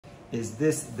Is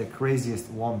this the craziest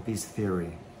One Piece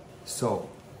theory? So,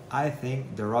 I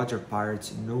think the Roger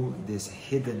Pirates knew this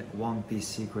hidden One Piece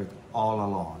secret all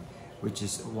along, which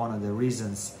is one of the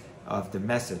reasons of the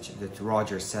message that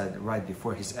Roger said right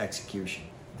before his execution.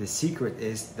 The secret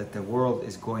is that the world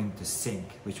is going to sink,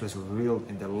 which was revealed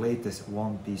in the latest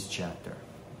One Piece chapter.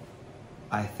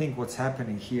 I think what's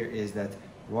happening here is that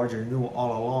Roger knew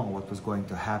all along what was going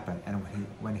to happen, and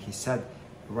when he said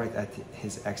right at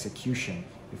his execution,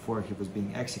 before he was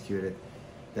being executed,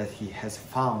 that he has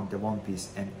found the One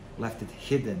Piece and left it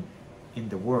hidden in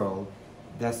the world,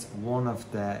 that's one of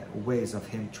the ways of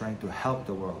him trying to help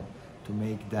the world, to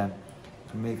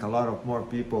make a lot of more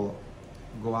people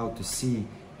go out to sea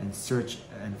and search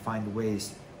and find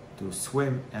ways to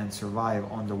swim and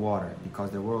survive on the water,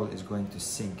 because the world is going to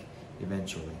sink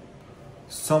eventually.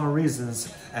 Some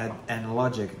reasons and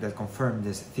logic that confirm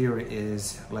this theory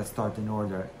is, let's start in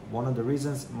order. One of the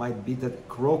reasons might be that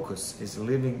Crocus is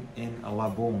living in a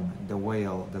laboon, the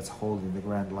whale that's holding the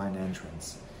Grand Line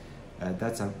entrance.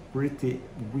 That's a pretty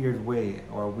weird way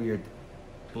or a weird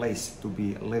place to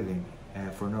be living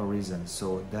for no reason.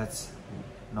 So that's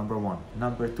number one.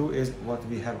 Number two is what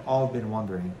we have all been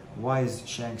wondering. Why is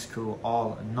Shanks' crew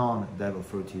all non-Devil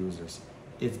Fruit users?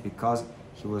 It's because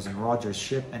he was in Roger's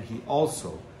ship, and he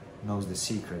also knows the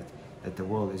secret that the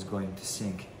world is going to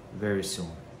sink very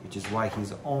soon, which is why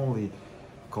he's only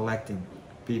collecting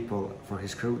people for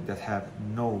his crew that have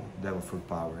no Devil Fruit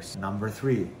powers. Number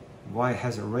three, why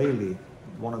has Rayleigh,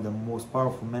 one of the most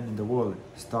powerful men in the world,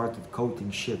 started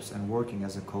coating ships and working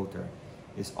as a coater?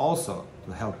 It's also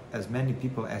to help as many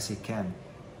people as he can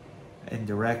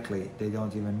indirectly. They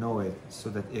don't even know it, so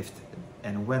that if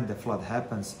and when the flood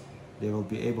happens, they will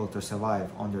be able to survive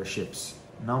on their ships.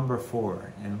 Number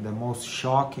four, and the most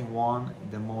shocking one,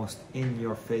 the most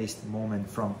in-your-face moment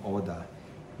from Oda.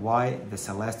 Why the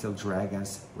Celestial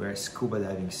Dragons wear scuba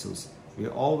diving suits? We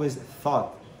always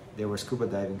thought they were scuba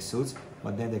diving suits,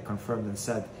 but then they confirmed and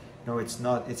said, no, it's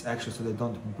not, it's actually so they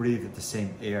don't breathe the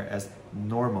same air as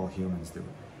normal humans do.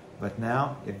 But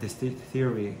now, if this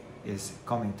theory is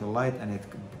coming to light and it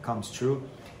becomes true,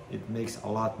 it makes a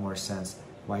lot more sense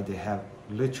why they have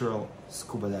literal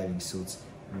scuba diving suits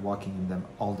and walking in them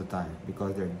all the time,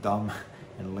 because they're dumb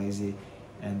and lazy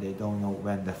and they don't know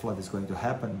when the flood is going to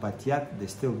happen, but yet they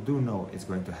still do know it's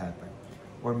going to happen.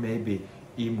 Or maybe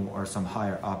Imu or some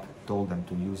higher up told them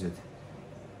to use it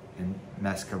and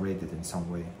masquerade it in some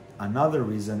way. Another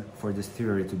reason for this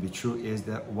theory to be true is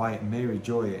that why Mary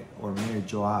Joy or Mary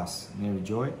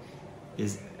Joy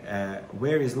is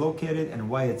where it's located and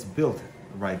why it's built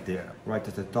right there, right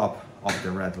at the top of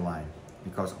the red line.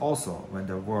 Because also when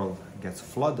the world gets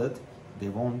flooded, they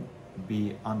won't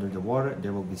be under the water,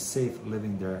 they will be safe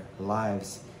living their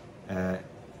lives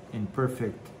in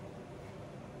perfect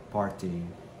partying,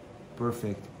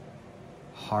 perfect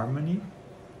harmony,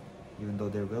 even though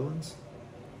they're villains,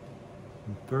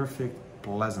 in perfect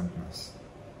pleasantness.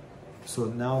 So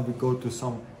now we go to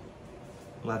some,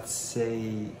 let's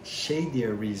say,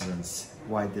 shadier reasons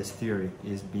why this theory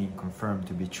is being confirmed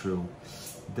to be true.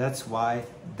 That's why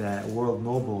the world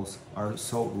nobles are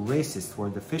so racist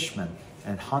toward the fishmen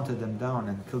and hunted them down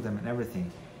and killed them and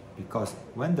everything. Because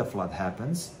when the flood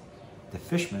happens, the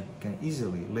fishmen can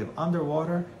easily live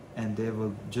underwater and they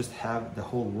will just have the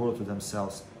whole world to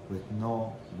themselves with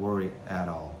no worry at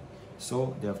all.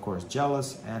 So they're of course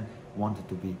jealous and wanted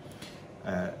to be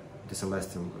the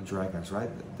Celestial Dragons, right?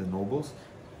 The nobles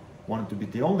wanted to be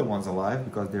the only ones alive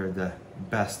because they're the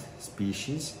best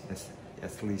species,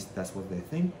 at least that's what they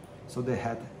think. So they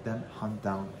had them hunt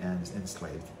down and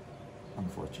enslaved,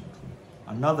 unfortunately.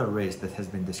 Another race that has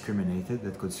been discriminated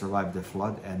that could survive the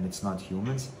flood and it's not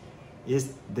humans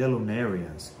is the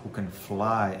Lunarians, who can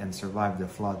fly and survive the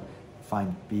flood,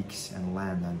 find peaks and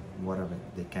land and whatever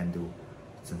they can do.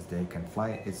 Since they can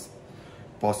fly, it's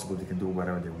possible they can do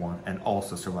whatever they want and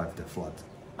also survive the flood.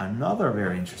 Another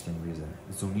very interesting reason,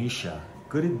 Zunisha.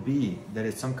 Could it be that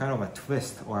it's some kind of a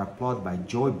twist or a plot by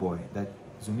Joy Boy that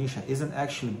Zunisha isn't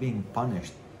actually being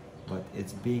punished, but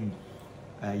it's being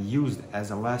used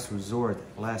as a last resort,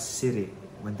 last city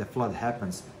when the flood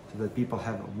happens, so that people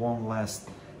have one last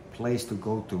place to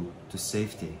go to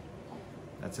safety?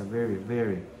 That's a very,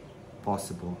 very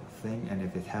possible thing, and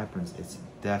if it happens, it's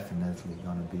definitely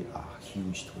gonna be a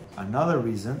huge twist. Another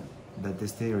reason that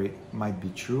this theory might be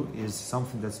true is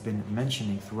something that's been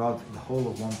mentioning throughout the whole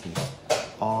of One Piece: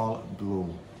 all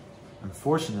blue.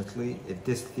 Unfortunately, if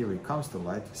this theory comes to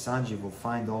light, Sanji will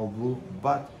find all blue,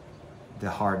 but the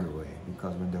harder way,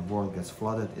 because when the world gets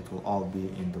flooded, it will all be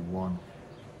in the one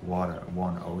water,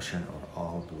 one ocean, or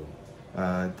all blue.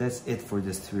 That's it for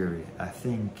this theory. I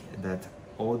think that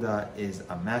Oda is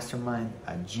a mastermind,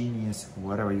 a genius,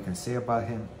 whatever you can say about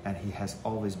him, and he has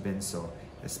always been so.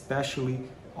 Especially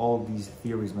all these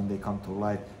theories when they come to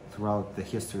light throughout the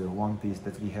history of One Piece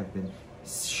that we have been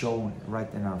shown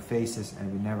right in our faces,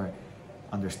 and we never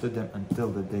understood them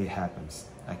until the day happens.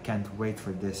 I can't wait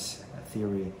for this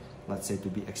theory, let's say, to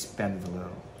be expanded a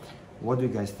little. What do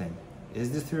you guys think?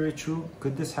 Is this theory true?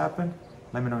 Could this happen?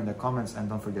 Let me know in the comments, and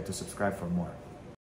don't forget to subscribe for more.